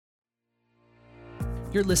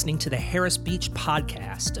You're listening to the Harris Beach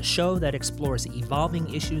Podcast, a show that explores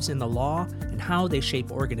evolving issues in the law and how they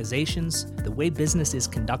shape organizations, the way business is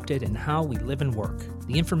conducted, and how we live and work.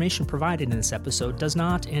 The information provided in this episode does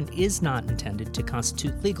not and is not intended to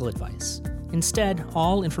constitute legal advice. Instead,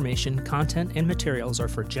 all information, content, and materials are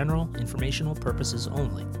for general informational purposes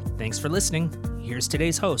only. Thanks for listening. Here's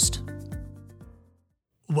today's host.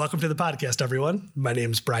 Welcome to the podcast, everyone. My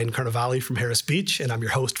name is Brian Carnevale from Harris Beach, and I'm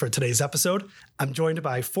your host for today's episode. I'm joined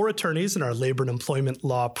by four attorneys in our labor and employment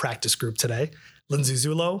law practice group today: Lindsay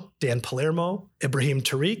Zullo, Dan Palermo, Ibrahim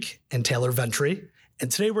Tariq, and Taylor Ventry. And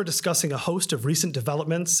today we're discussing a host of recent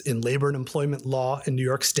developments in labor and employment law in New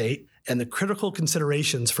York State and the critical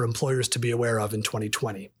considerations for employers to be aware of in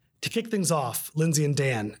 2020. To kick things off, Lindsay and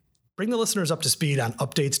Dan, bring the listeners up to speed on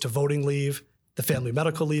updates to voting leave, the Family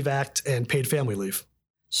Medical Leave Act, and paid family leave.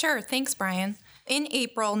 Sure. Thanks, Brian. In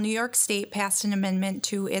April, New York State passed an amendment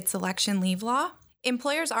to its election leave law.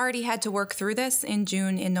 Employers already had to work through this in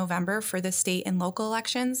June and November for the state and local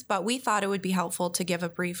elections, but we thought it would be helpful to give a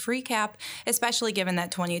brief recap, especially given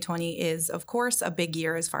that 2020 is, of course, a big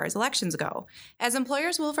year as far as elections go. As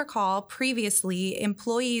employers will recall, previously,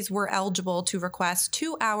 employees were eligible to request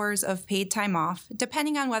 2 hours of paid time off,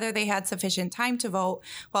 depending on whether they had sufficient time to vote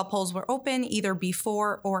while polls were open, either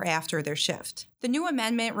before or after their shift. The new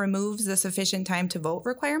amendment removes the sufficient time to vote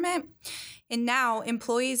requirement. And now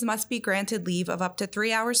employees must be granted leave of up to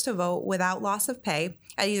 3 hours to vote without loss of pay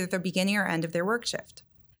at either the beginning or end of their work shift.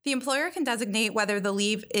 The employer can designate whether the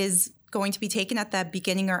leave is going to be taken at the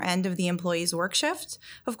beginning or end of the employee's work shift.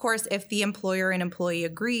 Of course, if the employer and employee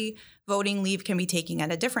agree, voting leave can be taken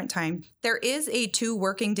at a different time. There is a 2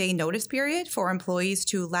 working day notice period for employees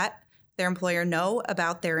to let their employer know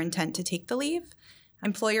about their intent to take the leave.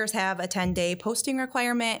 Employers have a 10-day posting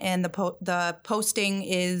requirement, and the posting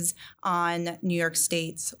is on New York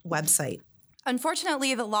State's website.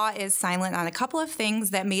 Unfortunately, the law is silent on a couple of things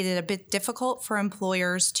that made it a bit difficult for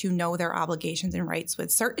employers to know their obligations and rights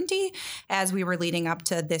with certainty as we were leading up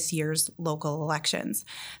to this year's local elections.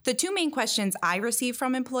 The 2 main questions I received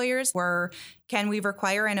from employers were, can we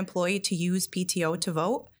require an employee to use PTO to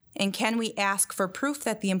vote? And can we ask for proof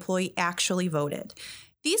that the employee actually voted?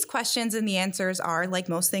 These questions and the answers are, like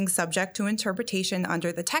most things, subject to interpretation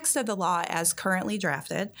under the text of the law as currently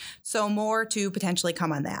drafted, so more to potentially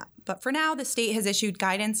come on that. But for now, the state has issued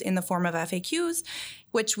guidance in the form of FAQs,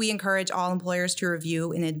 which we encourage all employers to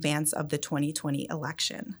review in advance of the 2020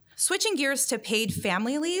 election. Switching gears to paid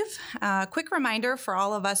family leave, a quick reminder for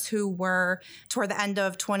all of us who were toward the end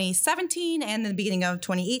of 2017 and the beginning of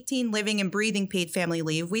 2018 living and breathing paid family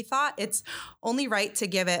leave. We thought it's only right to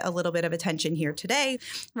give it a little bit of attention here today.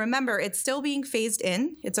 Remember, it's still being phased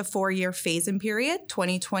in. It's a 4-year phase-in period.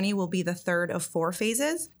 2020 will be the 3rd of 4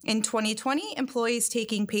 phases. In 2020, employees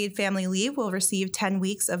taking paid family leave will receive 10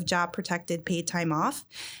 weeks of job-protected paid time off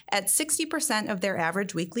at 60% of their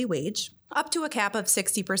average weekly wage, up to a cap of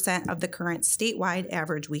 60% of the current statewide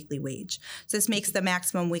average weekly wage. So this makes the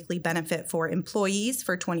maximum weekly benefit for employees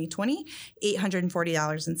for 2020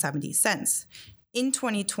 $840.70. In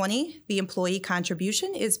 2020, the employee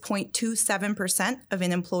contribution is 0.27% of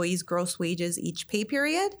an employee's gross wages each pay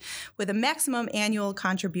period, with a maximum annual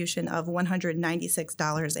contribution of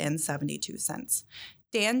 $196.72.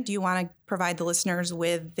 Dan, do you want to provide the listeners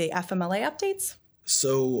with the FMLA updates?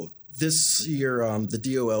 So this year, the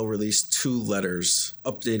DOL released 2 letters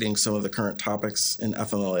updating some of the current topics in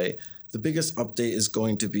FMLA. The biggest update is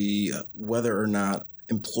going to be whether or not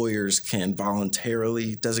employers can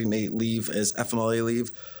voluntarily designate leave as FMLA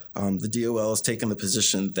leave. The DOL has taken the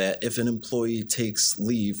position that if an employee takes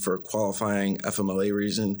leave for a qualifying FMLA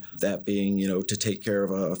reason, that being, to take care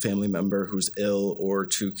of a family member who's ill or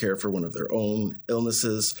to care for one of their own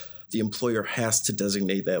illnesses, the employer has to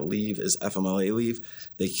designate that leave as FMLA leave.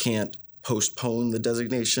 They can't postpone the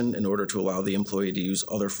designation in order to allow the employee to use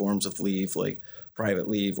other forms of leave like private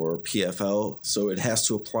leave or PFL. So it has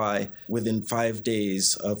to apply within 5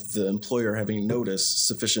 days of the employer having notice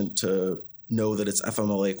sufficient to know that it's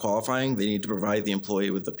FMLA qualifying. They need to provide the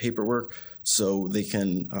employee with the paperwork so they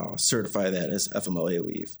can certify that as FMLA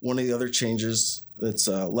leave. One of the other changes that's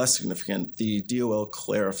less significant, the DOL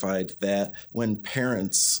clarified that when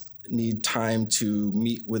parents need time to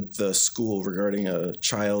meet with the school regarding a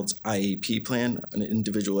child's IEP plan, an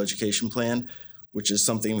individual education plan, which is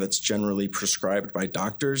something that's generally prescribed by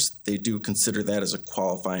doctors, they do consider that as a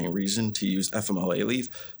qualifying reason to use FMLA leave.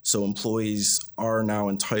 So employees are now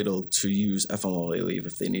entitled to use FMLA leave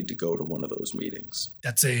if they need to go to one of those meetings.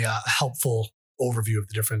 That's a helpful overview of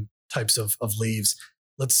the different types of leaves.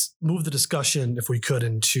 Let's move the discussion, if we could,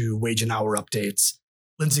 into wage and hour updates.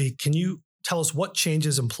 Lindsay, can you tell us what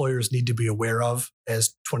changes employers need to be aware of as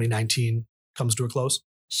 2019 comes to a close?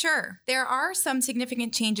 Sure. There are some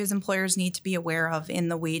significant changes employers need to be aware of in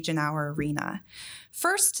the wage and hour arena.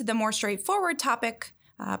 First, the more straightforward topic,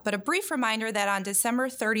 but a brief reminder that on December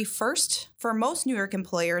 31st, for most New York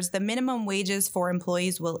employers, the minimum wages for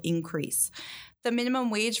employees will increase. The minimum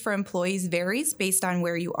wage for employees varies based on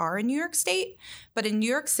where you are in New York State, but in New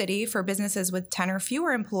York City, for businesses with 10 or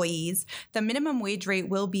fewer employees, the minimum wage rate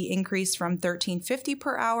will be increased from $13.50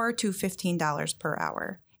 per hour to $15 per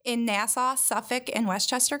hour. In Nassau, Suffolk, and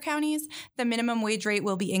Westchester counties, the minimum wage rate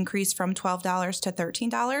will be increased from $12 to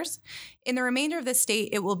 $13. In the remainder of the state,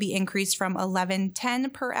 it will be increased from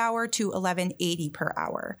 $11.10 per hour to $11.80 per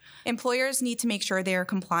hour. Employers need to make sure they are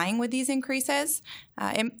complying with these increases,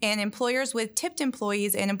 and employers with tipped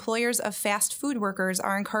employees and employers of fast food workers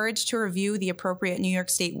are encouraged to review the appropriate New York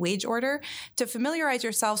State wage order to familiarize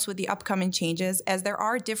yourselves with the upcoming changes, as there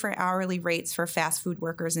are different hourly rates for fast food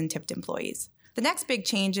workers and tipped employees. The next big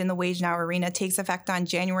change in the wage and hour arena takes effect on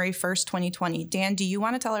January 1st, 2020. Dan, do you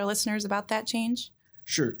want to tell our listeners about that change?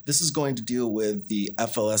 Sure. This is going to deal with the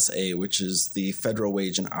FLSA, which is the Federal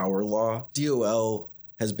Wage and Hour Law. DOL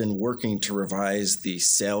has been working to revise the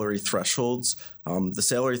salary thresholds. The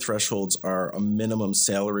salary thresholds are a minimum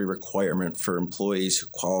salary requirement for employees who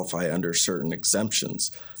qualify under certain exemptions.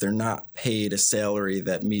 If they're not paid a salary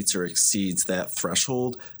that meets or exceeds that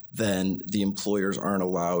threshold, then the employers aren't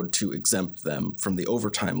allowed to exempt them from the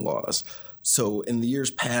overtime laws. So in the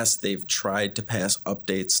years past, they've tried to pass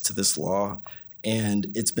updates to this law, and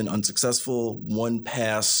it's been unsuccessful. One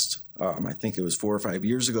passed, I think it was 4 or 5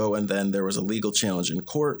 years ago, and then there was a legal challenge in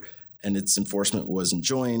court, and its enforcement was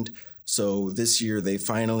enjoined. So this year, they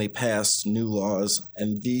finally passed new laws,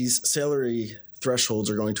 and these salary thresholds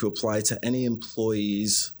are going to apply to any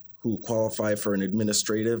employees who qualify for an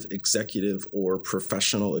administrative, executive, or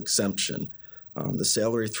professional exemption. The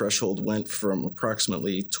salary threshold went from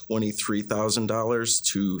approximately $23,000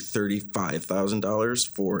 to $35,000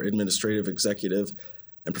 for administrative, executive,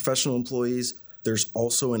 and professional employees. There's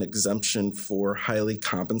also an exemption for highly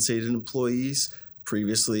compensated employees.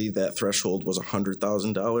 Previously, that threshold was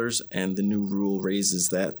 $100,000, and the new rule raises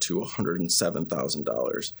that to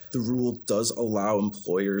 $107,000. The rule does allow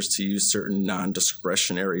employers to use certain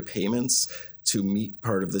non-discretionary payments to meet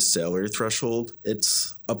part of the salary threshold.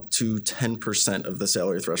 It's up to 10% of the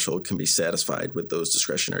salary threshold can be satisfied with those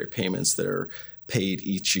discretionary payments that are paid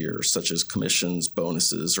each year, such as commissions,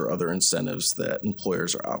 bonuses, or other incentives that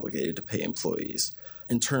employers are obligated to pay employees.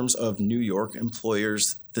 In terms of New York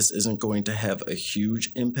employers, this isn't going to have a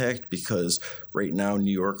huge impact because right now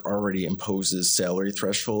New York already imposes salary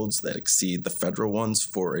thresholds that exceed the federal ones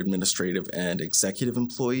for administrative and executive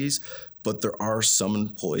employees. But there are some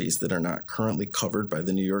employees that are not currently covered by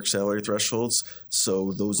the New York salary thresholds.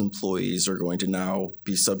 So those employees are going to now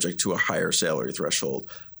be subject to a higher salary threshold.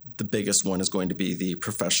 The biggest one is going to be the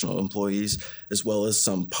professional employees, as well as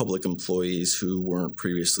some public employees who weren't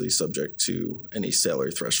previously subject to any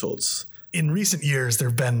salary thresholds. In recent years, there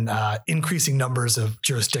have been increasing numbers of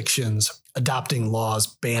jurisdictions adopting laws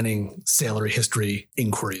banning salary history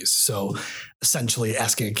inquiries. So essentially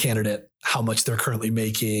asking a candidate how much they're currently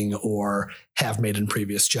making or have made in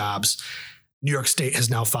previous jobs. New York State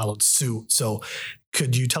has now followed suit. So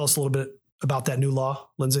could you tell us a little bit about that new law,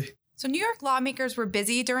 Lindsay? So New York lawmakers were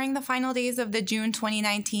busy during the final days of the June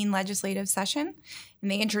 2019 legislative session, and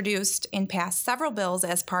they introduced and passed several bills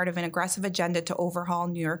as part of an aggressive agenda to overhaul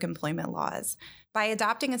New York employment laws. By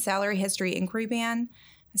adopting a salary history inquiry ban,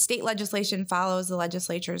 state legislation follows the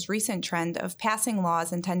legislature's recent trend of passing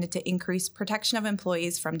laws intended to increase protection of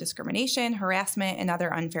employees from discrimination, harassment, and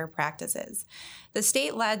other unfair practices. The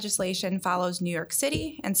state legislation follows New York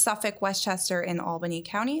City and Suffolk, Westchester, and Albany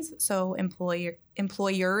counties, so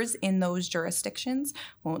employers in those jurisdictions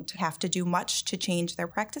won't have to do much to change their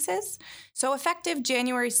practices. So effective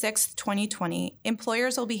January 6th, 2020,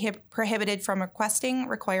 employers will be prohibited from requesting,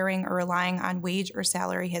 requiring, or relying on wage or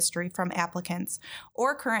salary history from applicants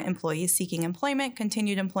or current employees seeking employment,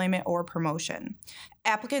 continued employment, or promotion.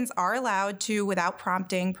 Applicants are allowed to, without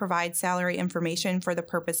prompting, provide salary information for the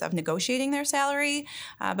purpose of negotiating their salary,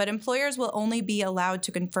 but employers will only be allowed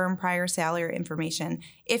to confirm prior salary information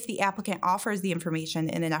if the applicant offers the information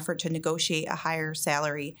in an effort to negotiate a higher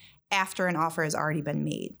salary after an offer has already been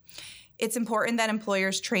made. It's important that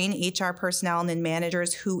employers train HR personnel and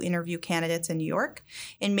managers who interview candidates in New York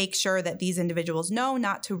and make sure that these individuals know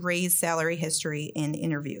not to raise salary history in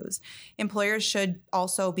interviews. Employers should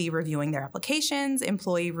also be reviewing their applications,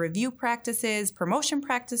 employee review practices, promotion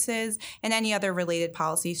practices, and any other related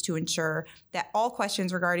policies to ensure that all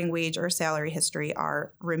questions regarding wage or salary history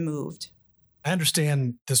are removed. I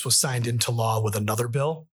understand this was signed into law with another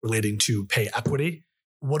bill relating to pay equity.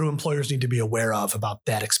 What do employers need to be aware of about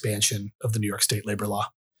that expansion of the New York State labor law?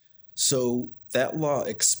 So that law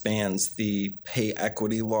expands the pay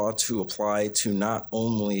equity law to apply to not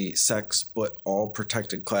only sex, but all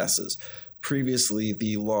protected classes. Previously,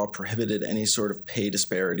 the law prohibited any sort of pay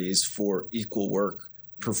disparities for equal work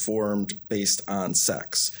performed based on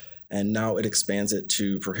sex. And now it expands it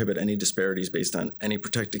to prohibit any disparities based on any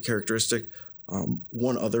protected characteristic.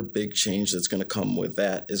 One other big change that's going to come with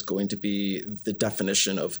that is going to be the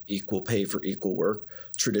definition of equal pay for equal work.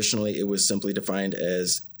 Traditionally, it was simply defined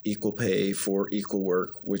as equal pay for equal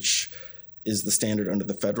work, which is the standard under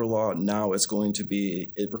the federal law. Now it's going to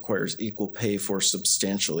be, it requires equal pay for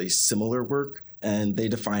substantially similar work. And they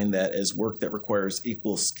define that as work that requires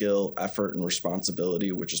equal skill, effort, and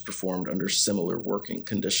responsibility, which is performed under similar working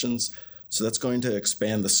conditions. So that's going to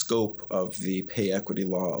expand the scope of the pay equity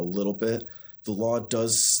law a little bit. The law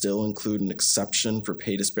does still include an exception for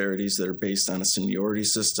pay disparities that are based on a seniority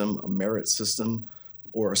system, a merit system,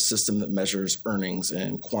 or a system that measures earnings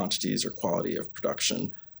in quantities or quality of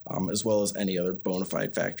production, as well as any other bona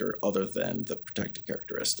fide factor other than the protected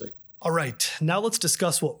characteristic. All right, now let's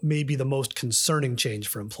discuss what may be the most concerning change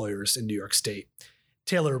for employers in New York State.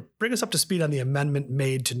 Taylor, bring us up to speed on the amendment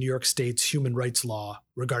made to New York State's human rights law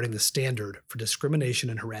regarding the standard for discrimination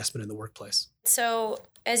and harassment in the workplace. So,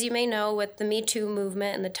 as you may know, with the Me Too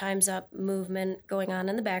movement and the Time's Up movement going on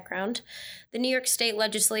in the background, the New York State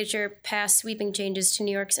Legislature passed sweeping changes to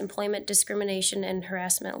New York's employment discrimination and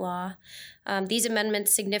harassment law. These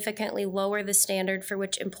amendments significantly lower the standard for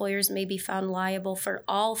which employers may be found liable for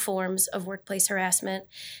all forms of workplace harassment,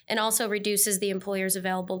 and also reduces the employer's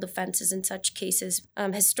available defenses in such cases.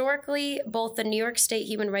 Historically, both the New York State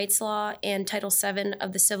Human Rights Law and Title VII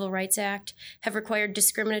of the Civil Rights Act have required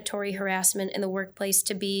discriminatory harassment in the workplace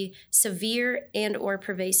to be severe and or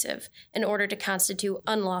pervasive in order to constitute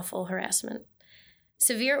unlawful harassment.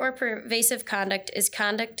 Severe or pervasive conduct is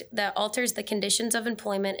conduct that alters the conditions of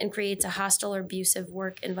employment and creates a hostile or abusive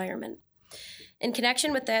work environment. In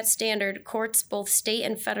connection with that standard, courts, both state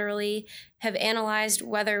and federally, have analyzed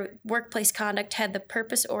whether workplace conduct had the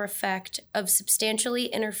purpose or effect of substantially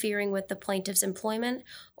interfering with the plaintiff's employment,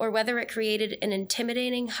 or whether it created an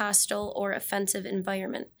intimidating, hostile, or offensive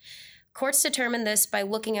environment. Courts determine this by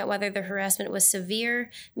looking at whether the harassment was severe,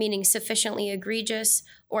 meaning sufficiently egregious,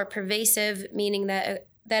 or pervasive, meaning that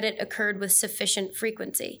it occurred with sufficient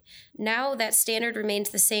frequency. Now that standard remains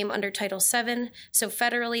the same under Title VII, so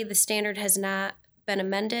federally the standard has not been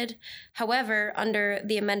amended. However, under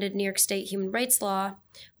the amended New York State Human Rights Law,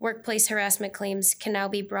 workplace harassment claims can now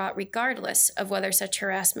be brought regardless of whether such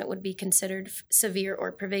harassment would be considered severe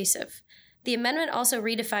or pervasive. The amendment also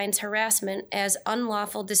redefines harassment as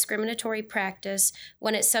unlawful discriminatory practice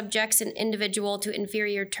when it subjects an individual to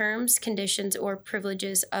inferior terms, conditions, or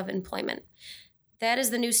privileges of employment. That is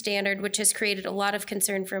the new standard, which has created a lot of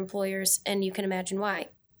concern for employers, and you can imagine why.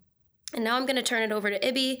 And now I'm going to turn it over to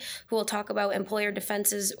Ibby, who will talk about employer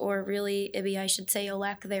defenses, or really, Ibby, I should say, a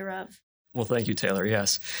lack thereof. Well, thank you, Taylor.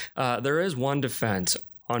 Yes. There is one defense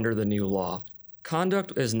under the new law.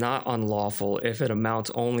 Conduct is not unlawful if it amounts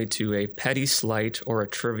only to a petty slight or a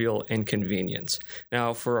trivial inconvenience.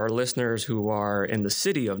 Now, for our listeners who are in the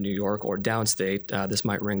city of New York or downstate, this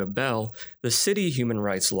might ring a bell. The city human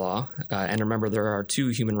rights law, and remember there are two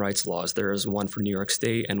human rights laws. There is one for New York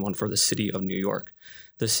State and one for the city of New York.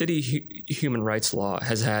 The city human rights law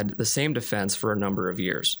has had the same defense for a number of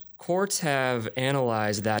years. Courts have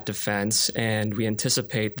analyzed that defense, and we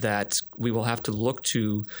anticipate that we will have to look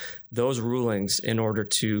to those rulings in order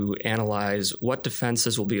to analyze what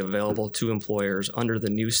defenses will be available to employers under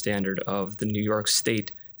the new standard of the New York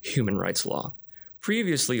State human rights law.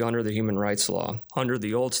 Previously, under the human rights law, under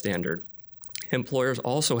the old standard, employers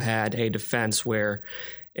also had a defense where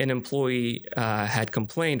an employee had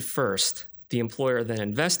complained first, the employer then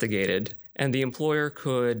investigated, and the employer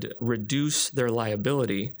could reduce their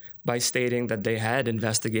liability by stating that they had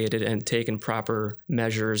investigated and taken proper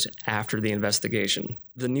measures after the investigation.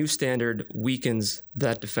 The new standard weakens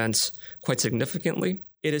that defense quite significantly.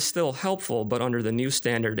 It is still helpful, but under the new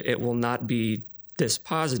standard, it will not be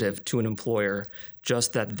dispositive to an employer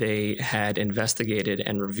just that they had investigated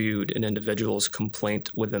and reviewed an individual's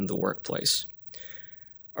complaint within the workplace.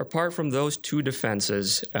 Apart from those two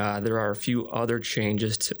defenses, there are a few other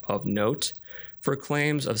changes of note. For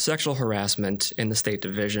claims of sexual harassment in the State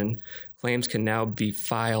Division, claims can now be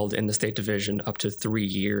filed in the State Division up to 3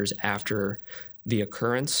 years after the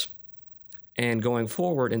occurrence. And going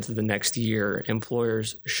forward into the next year,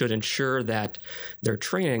 employers should ensure that their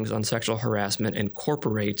trainings on sexual harassment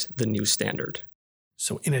incorporate the new standard.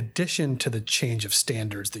 So in addition to the change of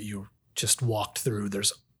standards that you just walked through,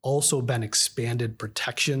 there's also been expanded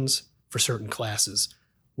protections for certain classes.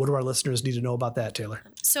 What do our listeners need to know about that, Taylor?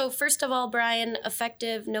 So first of all, Brian,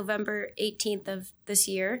 effective November 18th of this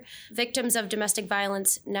year, victims of domestic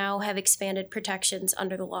violence now have expanded protections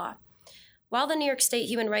under the law. While the New York State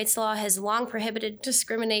human rights law has long prohibited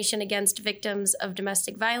discrimination against victims of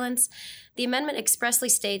domestic violence, the amendment expressly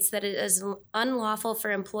states that it is unlawful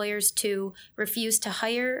for employers to refuse to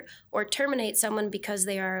hire or terminate someone because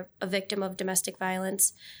they are a victim of domestic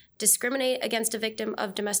violence, discriminate against a victim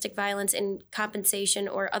of domestic violence in compensation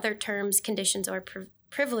or other terms, conditions, or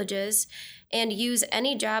privileges, and use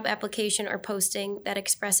any job application or posting that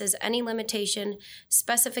expresses any limitation,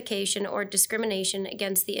 specification, or discrimination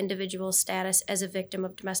against the individual's status as a victim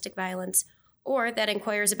of domestic violence, or that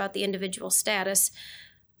inquires about the individual's status,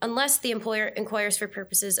 unless the employer inquires for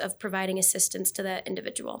purposes of providing assistance to that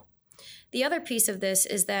individual. The other piece of this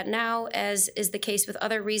is that now, as is the case with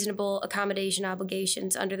other reasonable accommodation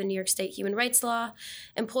obligations under the New York State human rights law,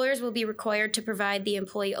 employers will be required to provide the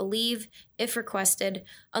employee a leave, if requested,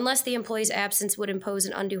 unless the employee's absence would impose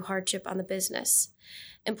an undue hardship on the business.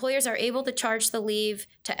 Employers are able to charge the leave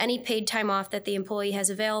to any paid time off that the employee has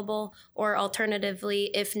available, or alternatively,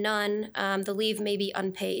 if none, the leave may be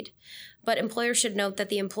unpaid. But employers should note that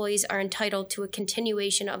the employees are entitled to a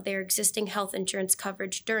continuation of their existing health insurance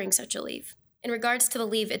coverage during such a leave. In regards to the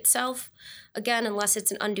leave itself, again, unless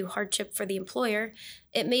it's an undue hardship for the employer,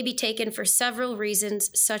 it may be taken for several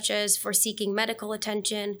reasons, such as for seeking medical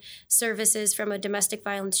attention, services from a domestic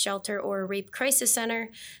violence shelter or a rape crisis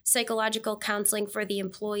center, psychological counseling for the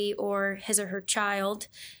employee or his or her child,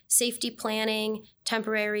 safety planning,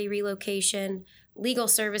 temporary relocation, legal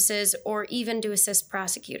services, or even to assist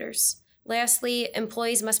prosecutors. Lastly,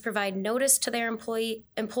 employees must provide notice to their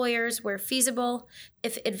employers where feasible.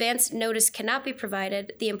 If advance notice cannot be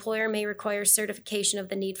provided, the employer may require certification of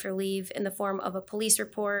the need for leave in the form of a police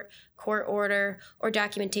report, court order, or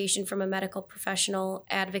documentation from a medical professional,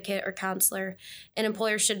 advocate, or counselor. And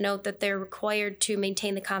employers should note that they're required to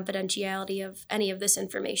maintain the confidentiality of any of this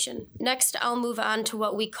information. Next, I'll move on to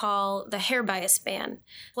what we call the hair bias ban.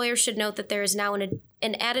 Employers should note that there is now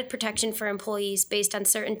an added protection for employees based on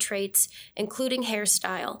certain traits, including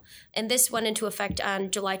hairstyle, and this went into effect on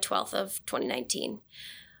July 12th of 2019.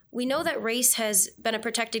 We know that race has been a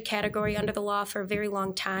protected category under the law for a very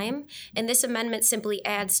long time, and this amendment simply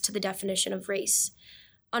adds to the definition of race.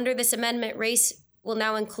 Under this amendment, race will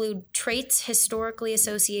now include traits historically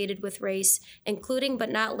associated with race, including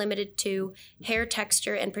but not limited to hair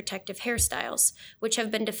texture and protective hairstyles, which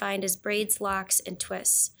have been defined as braids, locks, and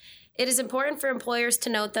twists. It is important for employers to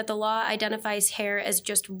note that the law identifies hair as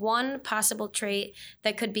just one possible trait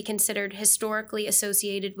that could be considered historically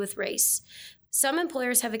associated with race. Some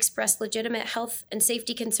employers have expressed legitimate health and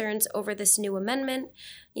safety concerns over this new amendment.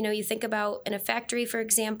 You think about in a factory, for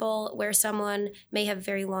example, where someone may have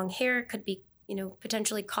very long hair, could be,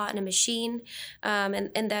 potentially caught in a machine,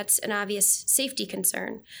 and that's an obvious safety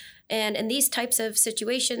concern. And in these types of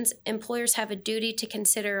situations, employers have a duty to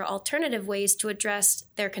consider alternative ways to address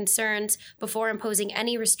their concerns before imposing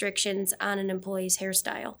any restrictions on an employee's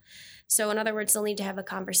hairstyle. So in other words, they'll need to have a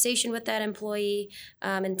conversation with that employee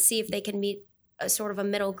and see if they can meet a sort of a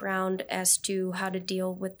middle ground as to how to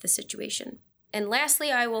deal with the situation. And lastly,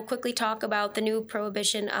 I will quickly talk about the new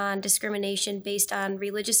prohibition on discrimination based on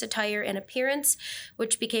religious attire and appearance,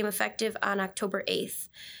 which became effective on October 8th.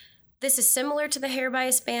 This is similar to the hair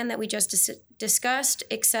bias ban that we just discussed,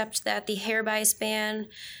 except that the hair bias ban,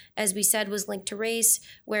 as we said, was linked to race,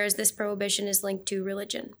 whereas this prohibition is linked to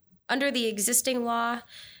religion. Under the existing law,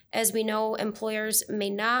 as we know, employers may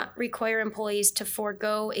not require employees to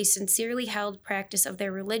forego a sincerely held practice of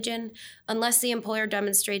their religion unless the employer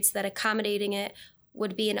demonstrates that accommodating it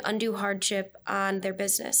would be an undue hardship on their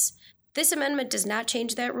business. This amendment does not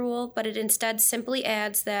change that rule, but it instead simply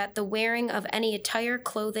adds that the wearing of any attire,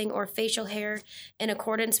 clothing, or facial hair in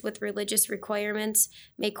accordance with religious requirements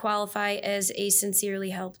may qualify as a sincerely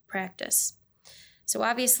held practice. So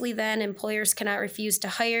obviously then, employers cannot refuse to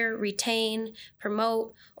hire, retain,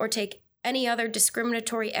 promote, or take any other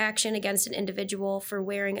discriminatory action against an individual for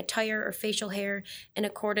wearing attire or facial hair in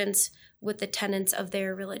accordance with the tenets of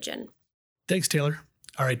their religion. Thanks, Taylor.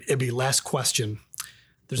 All right, Ibby, last question.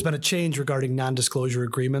 There's been a change regarding non-disclosure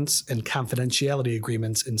agreements and confidentiality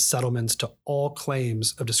agreements in settlements to all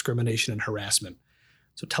claims of discrimination and harassment.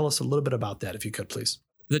 So tell us a little bit about that, if you could, please.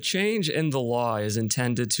 The change in the law is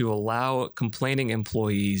intended to allow complaining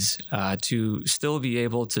employees to still be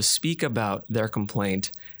able to speak about their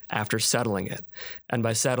complaint after settling it. And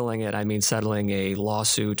by settling it, I mean settling a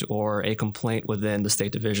lawsuit or a complaint within the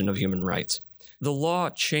State Division of Human Rights. The law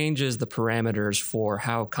changes the parameters for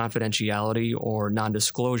how confidentiality or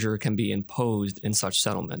non-disclosure can be imposed in such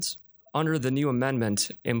settlements. Under the new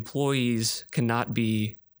amendment, employees cannot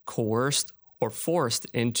be coerced or forced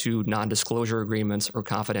into non-disclosure agreements or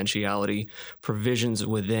confidentiality provisions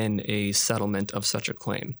within a settlement of such a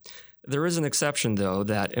claim. There is an exception, though,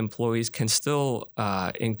 that employees can still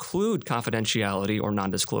include confidentiality or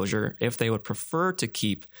non-disclosure if they would prefer to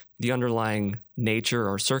keep the underlying nature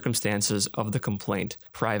or circumstances of the complaint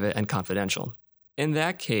private and confidential. In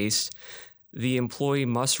that case, the employee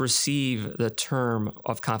must receive the term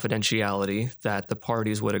of confidentiality that the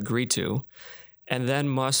parties would agree to, and then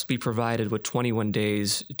must be provided with 21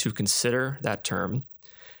 days to consider that term,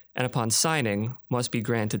 and upon signing, must be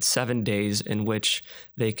granted 7 days in which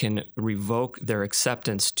they can revoke their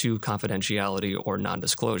acceptance to confidentiality or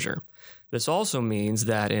non-disclosure. This also means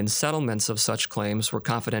that in settlements of such claims where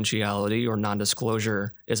confidentiality or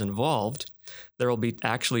non-disclosure is involved, there will be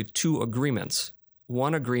actually 2 agreements.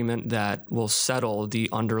 One agreement that will settle the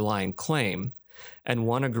underlying claim, and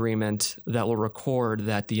one agreement that will record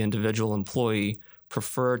that the individual employee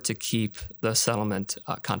preferred to keep the settlement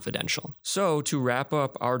confidential. So to wrap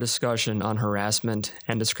up our discussion on harassment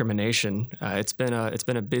and discrimination, it's been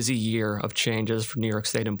a busy year of changes for New York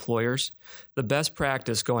State employers. The best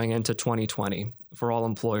practice going into 2020 for all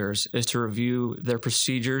employers is to review their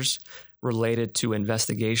procedures related to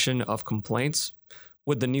investigation of complaints.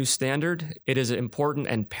 With the new standard, it is important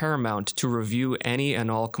and paramount to review any and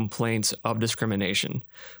all complaints of discrimination.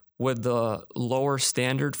 With the lower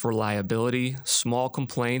standard for liability, small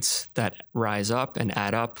complaints that rise up and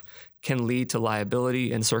add up can lead to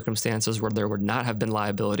liability in circumstances where there would not have been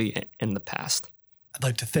liability in the past. I'd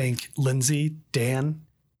like to thank Lindsay, Dan,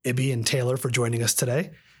 Ibby, and Taylor for joining us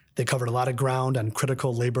today. They covered a lot of ground on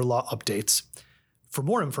critical labor law updates. For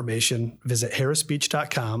more information, visit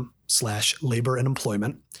harrisbeach.com/labor and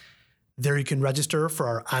employment. There you can register for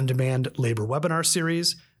our on-demand labor webinar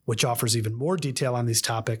series, which offers even more detail on these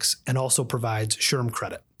topics and also provides SHRM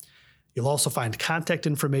credit. You'll also find contact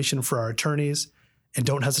information for our attorneys, and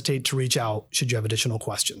don't hesitate to reach out should you have additional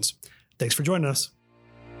questions. Thanks for joining us.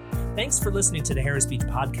 Thanks for listening to the Harris Beach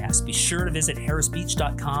Podcast. Be sure to visit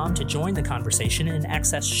harrisbeach.com to join the conversation and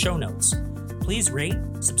access show notes. Please rate,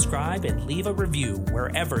 subscribe, and leave a review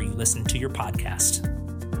wherever you listen to your podcast.